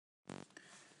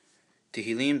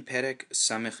Tehillim Perek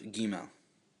Samech Gimel.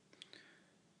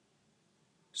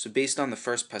 So based on the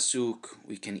first pasuk,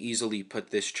 we can easily put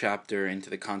this chapter into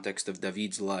the context of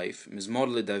David's life. Mizmor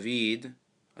LeDavid,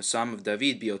 a psalm of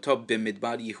David, Biotob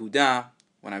b'midbar Yehuda,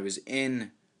 when I was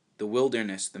in the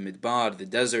wilderness, the midbar, the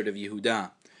desert of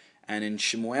Yehuda. And in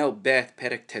Shemuel Bet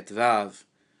Perek Tetvav,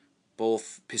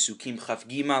 both Pesukim Chaf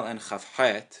Gimal and Chaf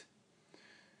Het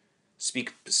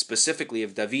speak specifically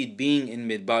of David being in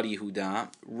Midbar Yehuda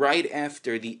right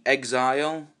after the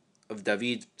exile of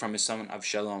David from his son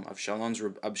Avshalom.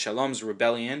 Avshalom's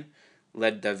rebellion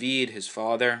led David, his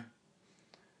father,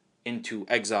 into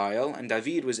exile, and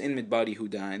David was in Midbar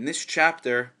Yehuda. And this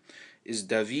chapter is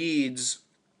David's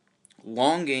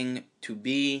longing to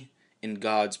be in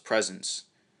God's presence.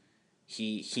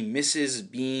 He misses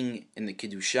being in the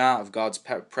Kedusha of God's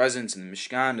presence in the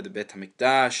Mishkan, or the Bet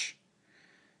HaMikdash,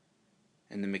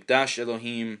 and the Mikdash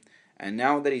Elohim, and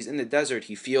now that he's in the desert,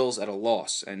 he feels at a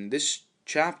loss. And this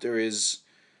chapter is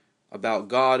about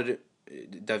God,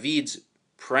 David's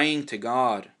praying to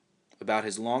God about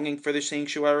his longing for the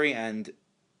sanctuary and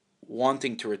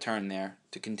wanting to return there,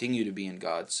 to continue to be in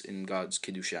God's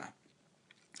Kedusha.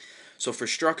 So for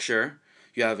structure,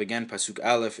 you have again Pasuk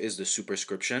Aleph is the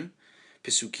superscription.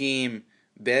 Pesukim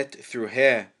Bet through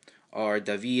He are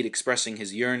David expressing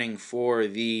his yearning for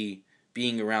the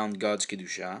being around God's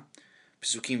Kedusha.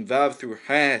 Pesukim Vav through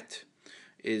Het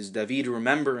is David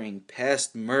remembering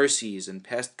past mercies and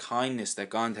past kindness that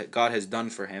God has done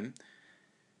for him.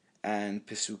 And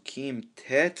Pesukim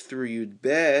Tet through Yud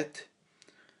Bet,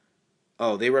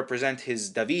 they represent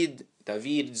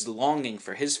David's longing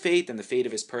for his fate and the fate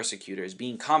of his persecutors,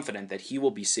 being confident that he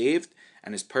will be saved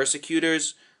and his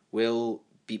persecutors will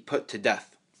be put to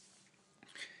death.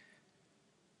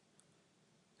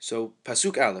 So,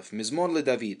 Pasuk Aleph, Mizmor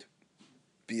LeDavid,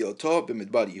 Bioto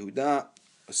b'midbar Yehuda,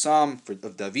 a psalm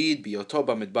of David, Bioto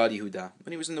b'midbar Yehuda,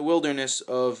 when he was in the wilderness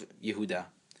of Yehuda.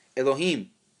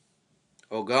 Elohim,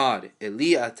 O God,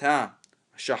 Eli ata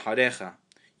shaharecha,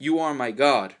 you are my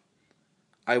God,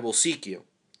 I will seek you.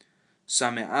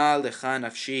 Same'a lecha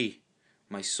nafshi,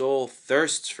 my soul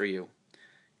thirsts for you.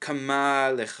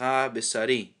 Kama lecha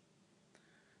besari,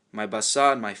 my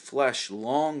basar, my flesh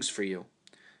longs for you.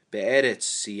 Be'eretz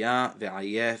siyah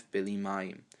ve'ayef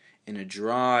belimayim, in a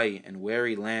dry and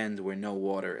weary land where no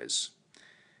water is.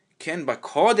 Ken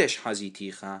ba'kodesh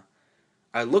haziticha,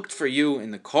 I looked for you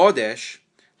in the Kodesh,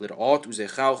 l'ra'ot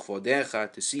uzecha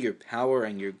u'chvodecha, to see your power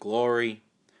and your glory.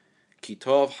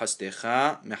 Kitov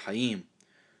hasdecha mechayim,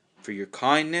 for your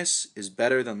kindness is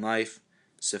better than life.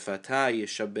 Sefata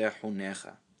yeshabehu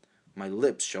necha, my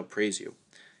lips shall praise you.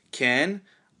 Ken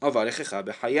avarechecha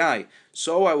b'chayai,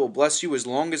 so I will bless you as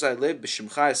long as I live.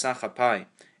 B'shimcha esachapai,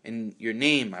 in your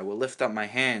name I will lift up my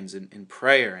hands in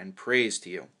prayer and praise to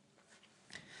you.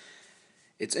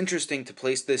 It's interesting to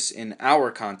place this in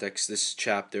our context, this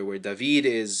chapter, where David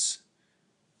is,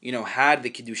 had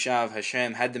the Kedusha of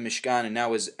Hashem, had the Mishkan, and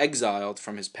now is exiled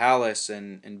from his palace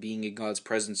and being in God's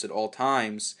presence at all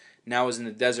times, now is in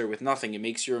the desert with nothing. It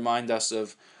makes you remind us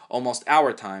of almost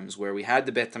our times, where we had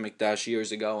the Bet HaMikdash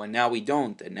years ago, and now we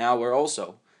don't, and now we're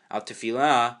also, our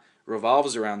tefillah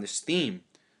revolves around this theme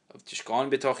of Tishkon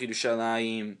B'toch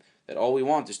Yerushalayim, that all we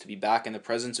want is to be back in the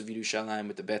presence of Yerushalayim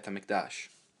with the Bet HaMikdash.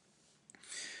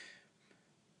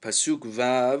 Pasuk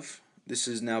Vav, this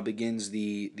is now begins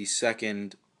the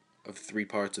second of three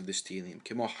parts of this Tehillim.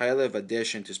 Kimo chaylev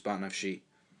adeshen tispat nafshi,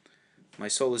 my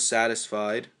soul is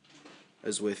satisfied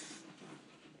as with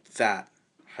fat.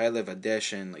 Chaylev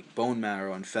adeshen, like bone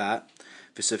marrow and fat.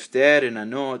 V'sefter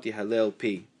inanot yihalel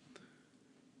pi,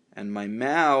 and my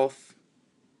mouth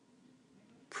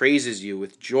praises you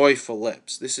with joyful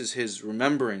lips. This is his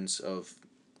remembrance of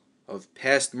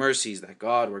past mercies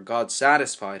where God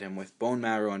satisfied him with bone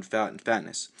marrow and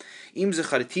fatness. Im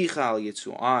zecharticha al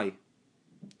yitzuai,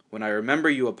 when I remember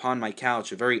you upon my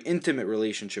couch, a very intimate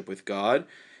relationship with God.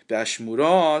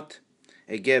 Be'ashmurot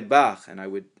egeh bach, and I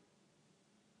would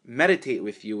meditate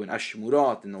with you in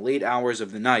ashmurot, in the late hours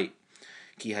of the night.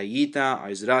 Ki hayita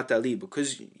izrat ali,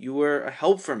 because you were a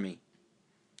help for me.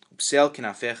 Upsel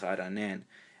kinafecha aranen,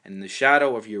 and in the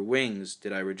shadow of your wings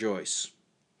did I rejoice.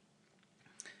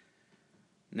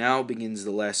 Now begins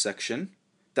the last section.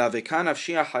 Davekan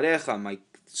nafshi acharecha, my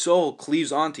soul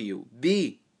cleaves onto you.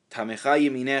 Bi tamecha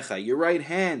yeminecha, your right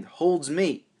hand holds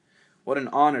me. What an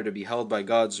honor to be held by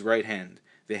God's right hand.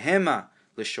 Vehema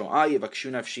l'sho'ah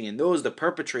yivakshu nafshi, and those, the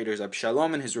perpetrators,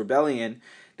 Abshalom and his rebellion,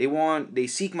 they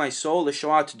seek my soul,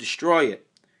 l'sho'ah, to destroy it.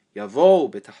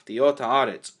 Yavo b'tachtiyot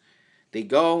haaretz, they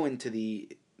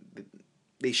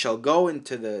shall go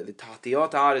into the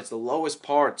tachtiyot haaretz, the lowest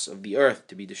parts of the earth,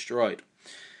 to be destroyed.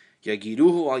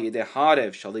 Yagiruhu al yedei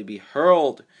harev, shall they be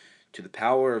hurled to the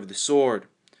power of the sword.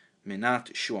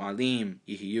 Menat shu'alim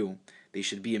yihiyu, they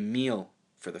should be a meal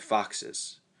for the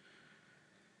foxes.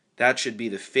 That should be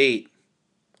the fate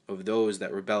of those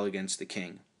that rebel against the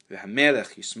king.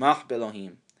 V'hamelech yismach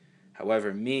belohim.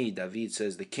 However, me, David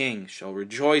says, the king shall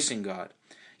rejoice in God.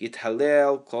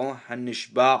 Yithalel kol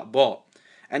hanishba' bo.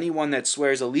 Anyone that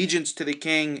swears allegiance to the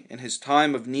king in his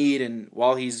time of need and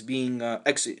while he's being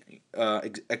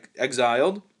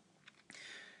exiled,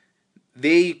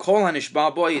 they kol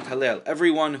hanishba' bo yithalel.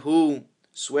 Everyone who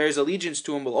swears allegiance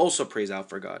to him will also praise out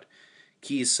for God.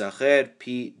 Ki sacher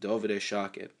pi dovre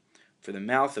shaker. For the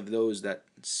mouth of those that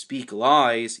speak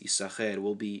lies, isacher,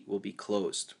 will be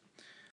closed.